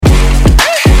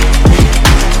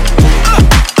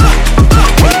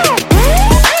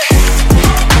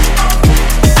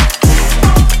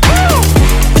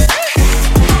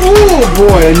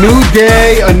A new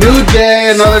day,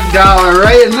 another dollar,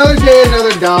 right? Another day,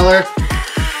 another dollar.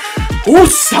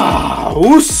 Woosah,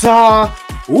 woosah,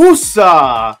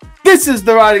 woosah. This is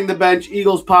the Riding the Bench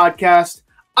Eagles podcast.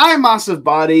 I'm Asif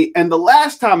Badi, and the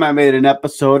last time I made an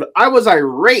episode, I was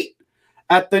irate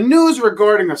at the news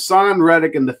regarding Haason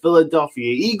Reddick and the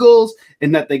Philadelphia Eagles,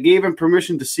 and that they gave him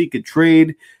permission to seek a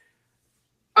trade.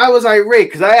 I was irate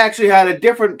because I actually had a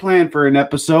different plan for an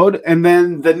episode, and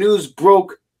then the news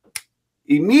broke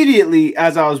immediately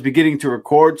as I was beginning to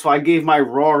record, so I gave my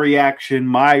raw reaction,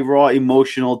 my raw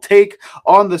emotional take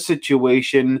on the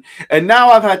situation, and now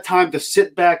I've had time to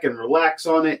sit back and relax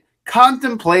on it,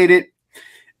 contemplate it,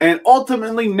 and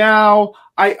ultimately now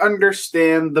I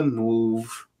understand the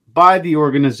move by the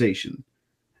organization,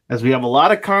 as we have a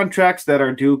lot of contracts that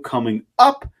are due coming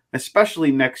up,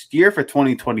 especially next year for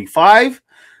 2025.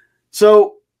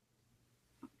 So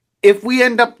if we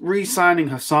end up re-signing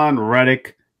Haason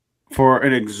Reddick for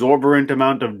an exorbitant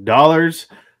amount of dollars,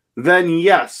 then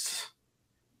yes,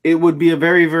 it would be a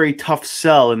very, very tough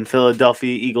sell in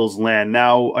Philadelphia Eagles land.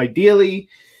 Now, ideally,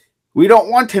 we don't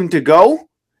want him to go,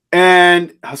 and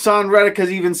Haason Reddick has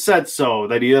even said so,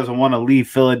 that he doesn't want to leave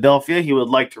Philadelphia. He would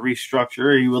like to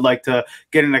restructure. He would like to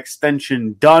get an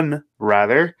extension done,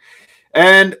 rather.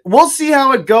 And we'll see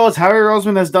how it goes. Howie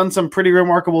Roseman has done some pretty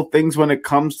remarkable things when it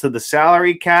comes to the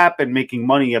salary cap and making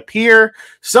money appear.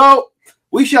 So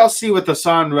we shall see with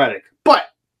Haason Reddick. But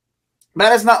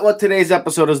that is not what today's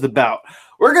episode is about.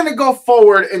 We're going to go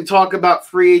forward and talk about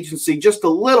free agency just a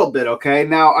little bit, okay?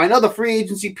 Now, I know the free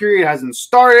agency period hasn't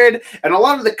started, and a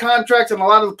lot of the contracts and a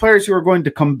lot of the players who are going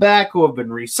to come back, who have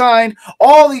been re-signed,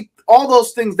 all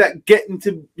those things that get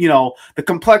into, the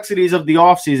complexities of the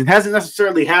offseason hasn't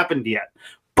necessarily happened yet.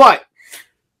 But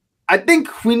I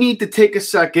think we need to take a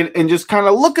second and just kind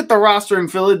of look at the roster in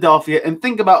Philadelphia and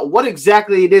think about what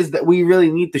exactly it is that we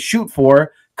really need to shoot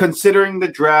for, considering the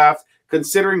draft,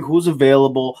 considering who's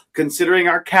available, considering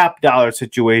our cap dollar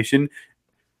situation,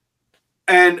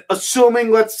 and assuming,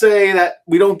 let's say, that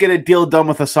we don't get a deal done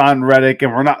with Haason Reddick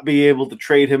and we're not be able to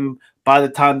trade him by the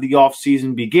time the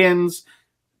offseason begins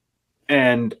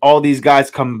and all these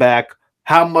guys come back.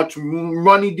 How much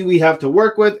money do we have to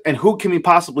work with, and who can we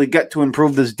possibly get to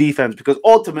improve this defense? Because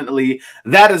ultimately,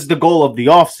 that is the goal of the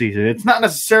offseason. It's not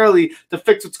necessarily to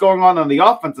fix what's going on the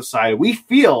offensive side. We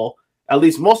feel, at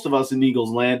least most of us in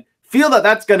Eagles land, feel that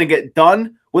that's going to get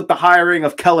done with the hiring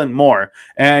of Kellen Moore.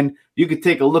 And you could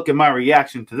take a look at my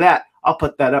reaction to that. I'll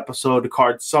put that episode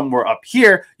card somewhere up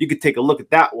here. You could take a look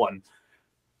at that one.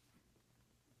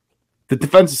 The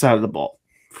defensive side of the ball.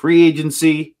 Free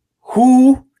agency.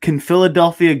 Who can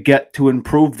Philadelphia get to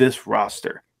improve this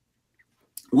roster?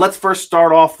 Let's first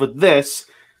start off with this.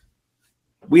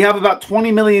 We have about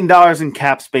 $20 million in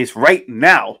cap space right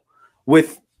now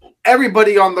with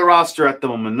everybody on the roster at the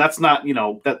moment. That's not,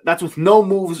 that's with no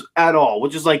moves at all,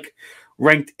 which is like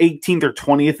ranked 18th or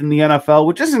 20th in the NFL,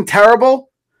 which isn't terrible,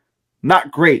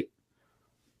 not great.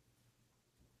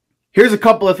 Here's a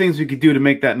couple of things we could do to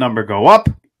make that number go up.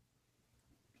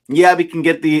 Yeah, we can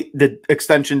get the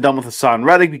extension done with Haason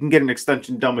Reddick. We can get an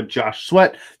extension done with Josh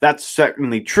Sweat. That's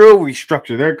certainly true.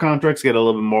 Restructure their contracts, get a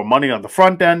little bit more money on the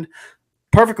front end.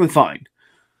 Perfectly fine.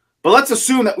 But let's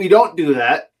assume that we don't do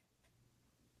that.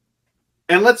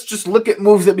 And let's just look at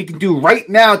moves that we can do right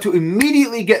now to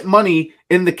immediately get money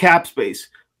in the cap space.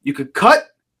 You could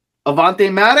cut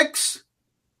Avonte Maddox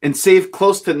and save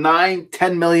close to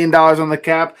 $9-10 million on the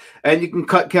cap. And you can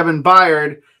cut Kevin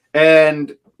Byard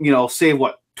and, save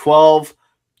what?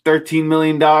 $12-13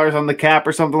 million on the cap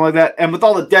or something like that. And with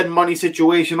all the dead money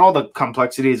situation, all the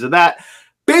complexities of that,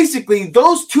 basically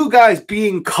those two guys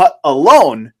being cut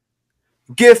alone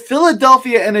give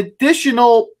Philadelphia an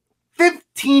additional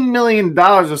 $15 million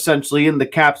essentially in the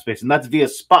cap space. And that's via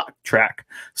spot track.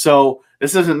 So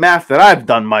this isn't math that I've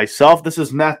done myself. This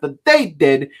is math that they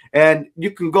did. And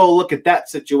you can go look at that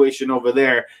situation over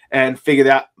there and figure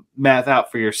that math out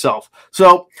for yourself.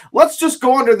 So let's just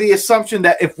go under the assumption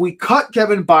that if we cut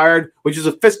Kevin Byard, which is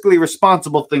a fiscally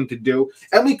responsible thing to do,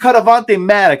 and we cut Avonte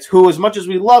Maddox, who, as much as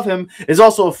we love him, is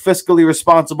also a fiscally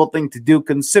responsible thing to do,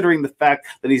 considering the fact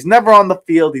that he's never on the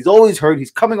field, he's always hurt,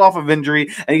 he's coming off of injury,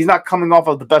 and he's not coming off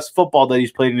of the best football that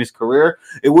he's played in his career,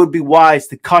 it would be wise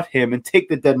to cut him and take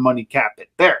the dead money cap hit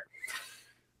there.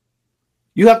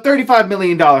 You have $35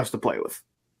 million to play with.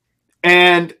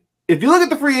 And if you look at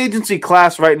the free agency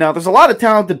class right now, there's a lot of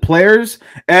talented players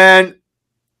and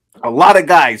a lot of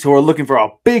guys who are looking for a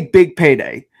big, big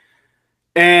payday.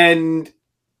 And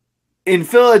in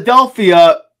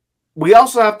Philadelphia, we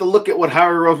also have to look at what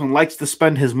Howie Roseman likes to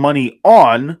spend his money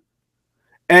on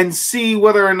and see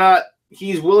whether or not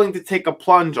he's willing to take a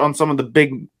plunge on some of the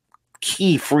big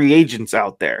key free agents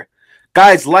out there.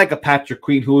 Guys like a Patrick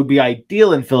Queen who would be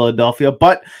ideal in Philadelphia,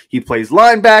 but he plays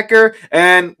linebacker,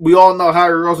 and we all know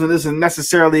Howie Roseman isn't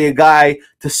necessarily a guy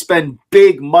to spend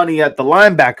big money at the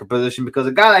linebacker position, because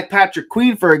a guy like Patrick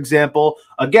Queen, for example,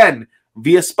 again,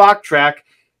 via Spock Track,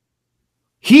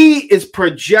 he is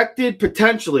projected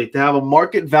potentially to have a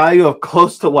market value of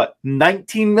close to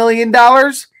 $19 million?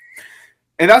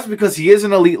 And that's because he is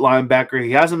an elite linebacker.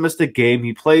 He hasn't missed a game.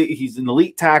 He's an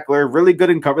elite tackler, really good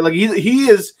in cover. Like he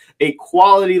is a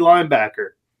quality linebacker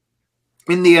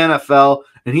in the NFL,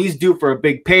 and he's due for a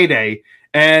big payday.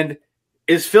 And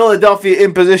is Philadelphia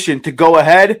in position to go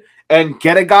ahead and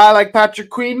get a guy like Patrick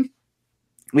Queen?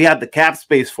 We have the cap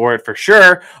space for it for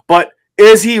sure, but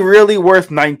is he really worth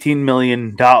 $19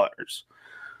 million?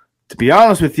 To be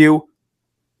honest with you,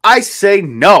 I say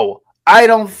no. I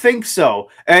don't think so.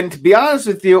 And to be honest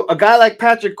with you, a guy like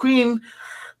Patrick Queen,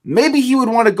 maybe he would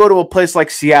want to go to a place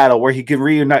like Seattle where he could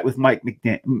reunite with Mike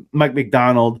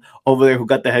Macdonald over there, who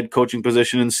got the head coaching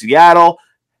position in Seattle,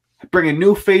 bring a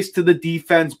new face to the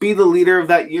defense, be the leader of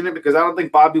that unit, because I don't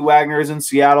think Bobby Wagner is in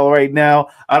Seattle right now.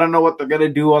 I don't know what they're going to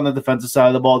do on the defensive side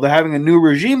of the ball. They're having a new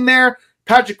regime there.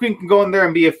 Patrick Queen can go in there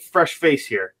and be a fresh face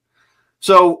here.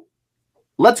 So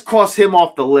let's cross him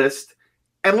off the list.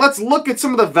 And let's look at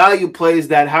some of the value plays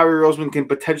that Howie Roseman can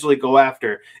potentially go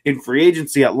after in free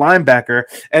agency at linebacker.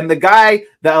 And the guy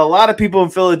that a lot of people in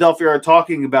Philadelphia are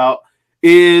talking about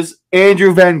is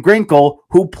Andrew Van Ginkel,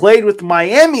 who played with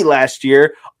Miami last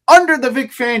year under the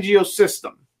Vic Fangio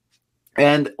system.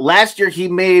 And last year he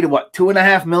made,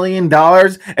 $2.5 million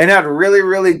and had really,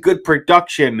 really good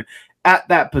production at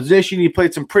that position. He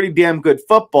played some pretty damn good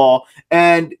football.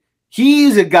 And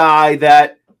he's a guy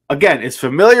that, again, is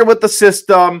familiar with the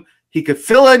system. He could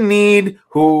fill a need,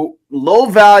 who low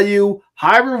value,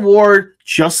 high reward,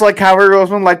 just like Howie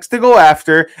Roseman likes to go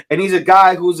after. And he's a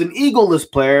guy who's an egoless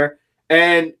player.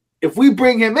 And if we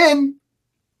bring him in,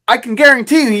 I can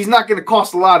guarantee you he's not going to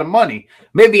cost a lot of money.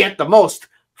 Maybe at the most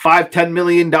 $5-10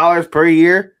 million per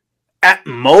year. At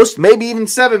most, maybe even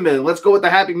 $7 million. Let's go with the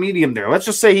happy medium there. Let's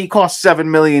just say he costs $7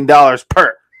 million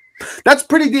per. That's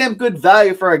pretty damn good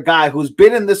value for a guy who's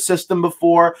been in this system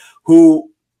before,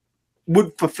 who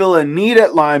would fulfill a need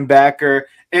at linebacker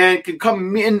and can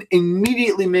come in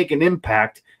immediately make an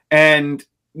impact. And,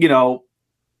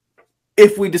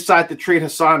 if we decide to trade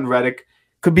Hassan Reddick,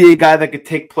 could be a guy that could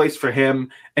take place for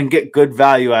him and get good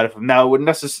value out of him. Now,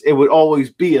 it would always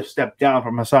be a step down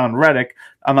from Hassan Reddick.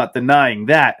 I'm not denying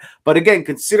that. But again,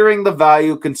 considering the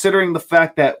value, considering the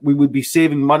fact that we would be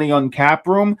saving money on cap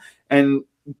room and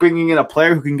bringing in a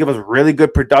player who can give us really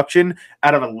good production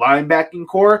out of a linebacking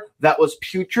core that was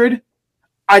putrid,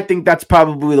 I think that's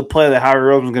probably the play that Howie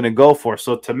Roseman is going to go for.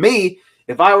 So to me,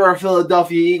 if I were a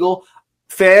Philadelphia Eagle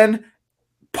fan,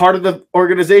 part of the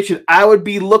organization, I would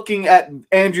be looking at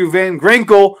Andrew Van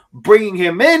Ginkel, bringing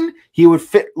him in. He would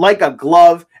fit like a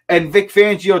glove, and Vic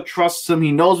Fangio trusts him.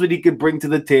 He knows what he could bring to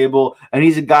the table, and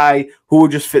he's a guy who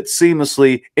would just fit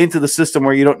seamlessly into the system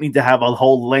where you don't need to have a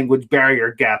whole language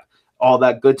barrier gap, all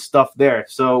that good stuff there.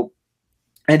 So,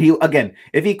 and he, again,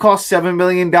 if he costs $7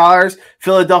 million,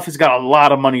 Philadelphia's got a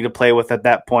lot of money to play with at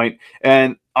that point,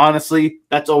 and honestly,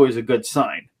 that's always a good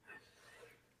sign.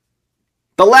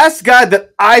 The last guy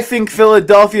that I think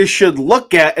Philadelphia should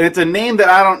look at, and it's a name that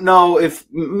I don't know if,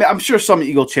 I'm sure some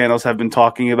Eagle channels have been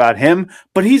talking about him,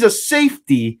 but he's a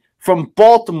safety from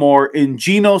Baltimore in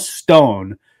Geno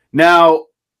Stone. Now,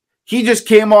 he just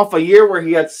came off a year where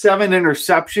he had 7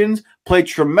 interceptions, played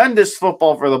tremendous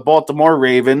football for the Baltimore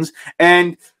Ravens,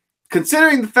 and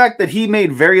considering the fact that he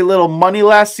made very little money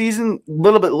last season, a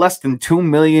little bit less than $2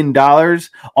 million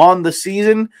on the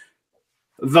season,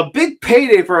 the big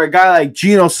payday for a guy like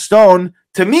Geno Stone,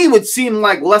 to me, would seem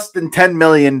like less than $10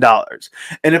 million.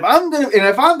 And if I'm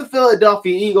the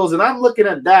Philadelphia Eagles and I'm looking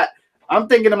at that, I'm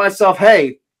thinking to myself,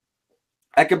 hey,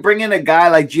 I could bring in a guy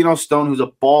like Geno Stone, who's a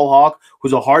ball hawk,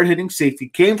 who's a hard-hitting safety,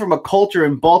 came from a culture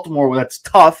in Baltimore where that's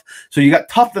tough, so you got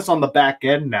toughness on the back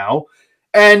end now.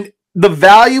 And the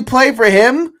value play for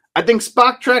him, I think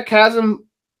Spock Trek has him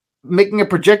making a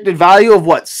projected value of,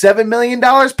 $7 million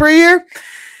per year?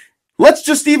 Let's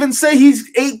just even say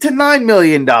he's $8 to $9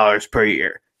 million per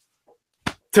year.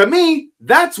 To me,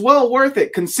 that's well worth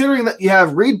it, considering that you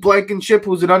have Reed Blankenship,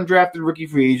 who's an undrafted rookie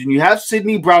free agent. You have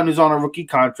Sidney Brown, who's on a rookie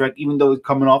contract, even though he's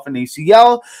coming off an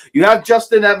ACL. You have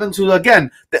Justin Evans, who, again,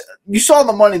 you saw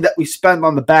the money that we spent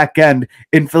on the back end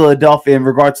in Philadelphia in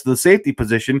regards to the safety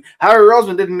position. Howie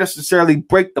Roseman didn't necessarily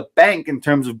break the bank in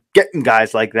terms of getting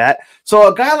guys like that.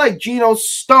 So a guy like Geno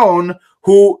Stone,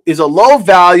 who is a low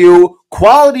value,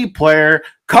 quality player,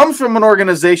 comes from an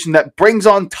organization that brings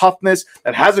on toughness,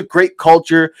 that has a great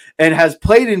culture, and has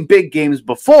played in big games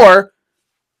before,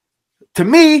 to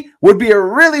me, would be a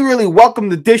really, really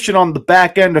welcome addition on the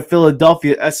back end of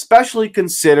Philadelphia, especially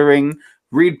considering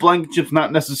Reed Blankenship's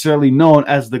not necessarily known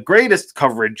as the greatest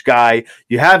coverage guy.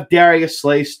 You have Darius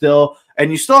Slay still,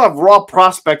 and you still have raw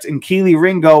prospects in Kelee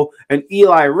Ringo and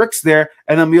Eli Ricks there,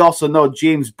 and then we also know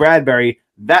James Bradberry,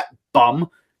 that bum,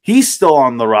 he's still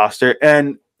on the roster,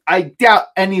 and I doubt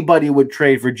anybody would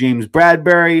trade for James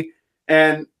Bradberry.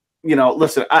 And, you know,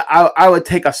 listen, I would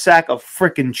take a sack of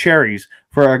freaking cherries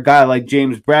for a guy like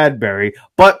James Bradberry,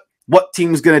 but what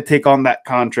team's going to take on that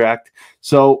contract?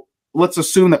 So let's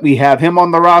assume that we have him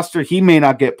on the roster. He may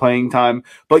not get playing time,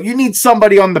 but you need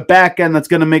somebody on the back end that's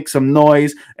going to make some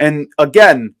noise. And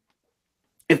again,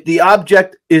 if the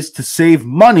object is to save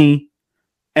money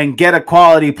and get a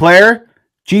quality player,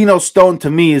 Geno Stone to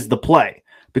me is the play,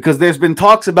 because there's been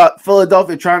talks about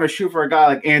Philadelphia trying to shoot for a guy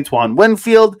like Antoine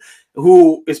Winfield,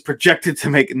 who is projected to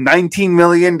make $19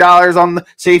 million on the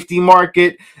safety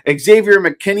market. Xavier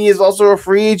McKinney is also a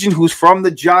free agent who's from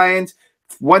the Giants,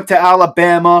 went to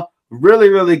Alabama, really,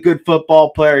 really good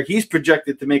football player. He's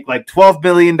projected to make like $12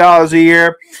 million a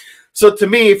year. So to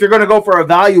me, if you're going to go for a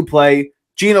value play,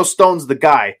 Geno Stone's the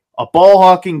guy. A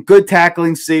ball-hawking, good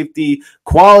tackling safety,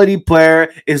 quality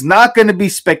player, is not going to be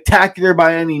spectacular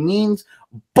by any means,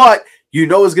 but you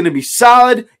know he's going to be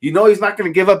solid. You know he's not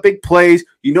going to give up big plays.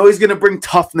 You know he's going to bring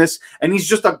toughness, and he's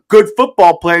just a good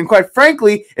football player. And quite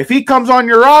frankly, if he comes on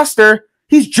your roster,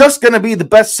 he's just going to be the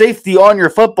best safety on your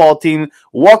football team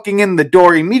walking in the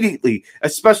door immediately,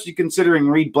 especially considering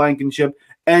Reed Blankenship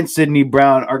and Sidney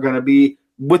Brown are going to be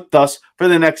with us for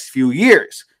the next few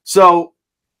years. So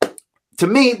to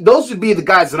me, those would be the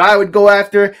guys that I would go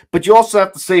after, but you also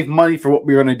have to save money for what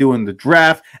we're going to do in the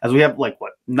draft, as we have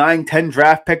 9-10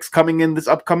 draft picks coming in this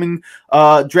upcoming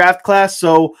draft class.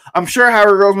 So I'm sure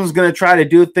Howie Roseman's going to try to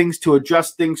do things to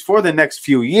adjust things for the next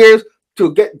few years,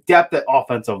 to get depth at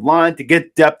offensive line, to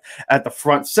get depth at the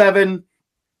front seven,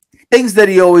 things that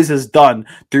he always has done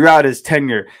throughout his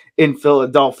tenure in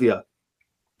Philadelphia.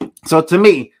 So to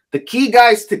me, the key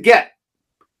guys to get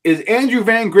is Andrew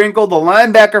Van Ginkel, the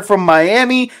linebacker from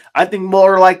Miami. I think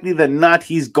more likely than not,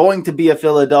 he's going to be a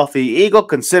Philadelphia Eagle,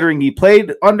 considering he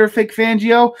played under Vic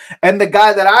Fangio. And the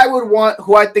guy that I would want,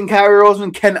 who I think Howie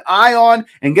Roseman can eye on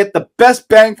and get the best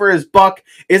bang for his buck,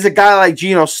 is a guy like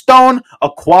Geno Stone, a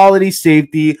quality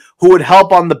safety who would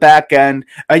help on the back end,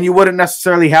 and you wouldn't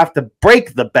necessarily have to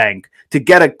break the bank to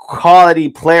get a quality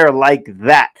player like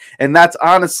that. And that's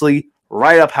honestly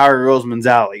right up Howie Roseman's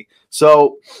alley.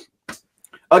 So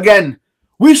again,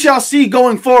 we shall see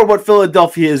going forward what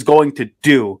Philadelphia is going to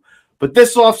do. But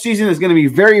this offseason is going to be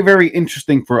very, very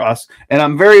interesting for us. And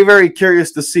I'm very, very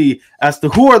curious to see as to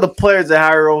who are the players that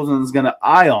Howie Roseman is going to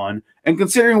eye on. And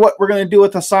considering what we're going to do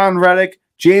with Hassan Reddick,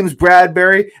 James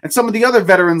Bradberry, and some of the other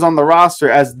veterans on the roster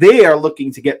as they are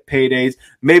looking to get paydays.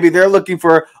 Maybe they're looking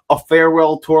for a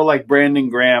farewell tour like Brandon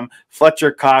Graham,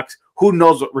 Fletcher Cox. Who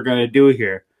knows what we're going to do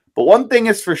here. But one thing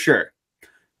is for sure.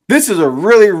 This is a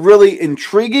really, really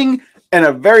intriguing and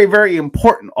a very, very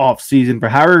important offseason for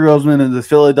Howie Roseman and the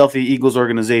Philadelphia Eagles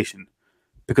organization.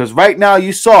 Because right now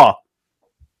you saw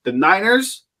the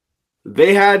Niners,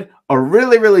 they had a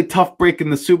really, really tough break in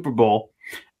the Super Bowl.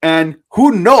 And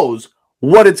who knows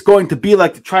what it's going to be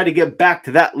like to try to get back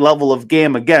to that level of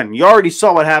game again. You already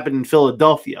saw what happened in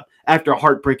Philadelphia after a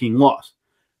heartbreaking loss.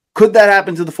 Could that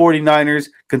happen to the 49ers,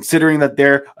 considering that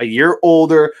they're a year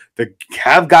older, they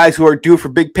have guys who are due for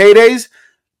big paydays?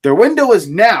 Their window is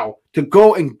now to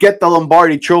go and get the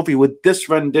Lombardi Trophy with this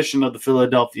rendition of the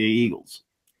Philadelphia Eagles.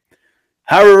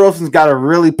 Howie Roseman's got to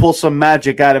really pull some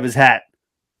magic out of his hat,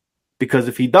 because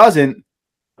if he doesn't,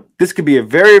 this could be a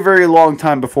very, very long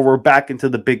time before we're back into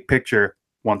the big picture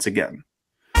once again.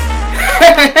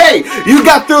 Hey, you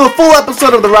got through a full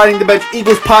episode of the Riding the Bench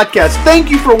Eagles podcast. Thank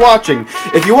you for watching.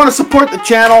 If you want to support the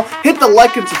channel, hit the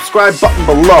like and subscribe button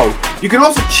below. You can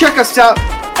also check us out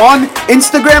on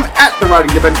Instagram at the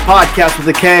Riding the Bench podcast with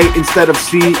a K instead of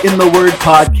C in the word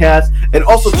podcast. And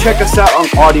also check us out on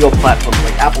audio platforms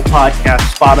like Apple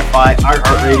Podcasts, Spotify,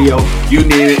 iHeartRadio, you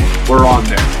name it, we're on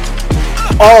there.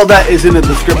 All that is in the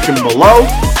description below.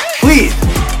 Please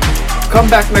come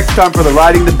back next time for the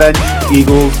Riding the Bench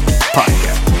Eagles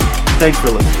podcast. Thanks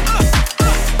for listening.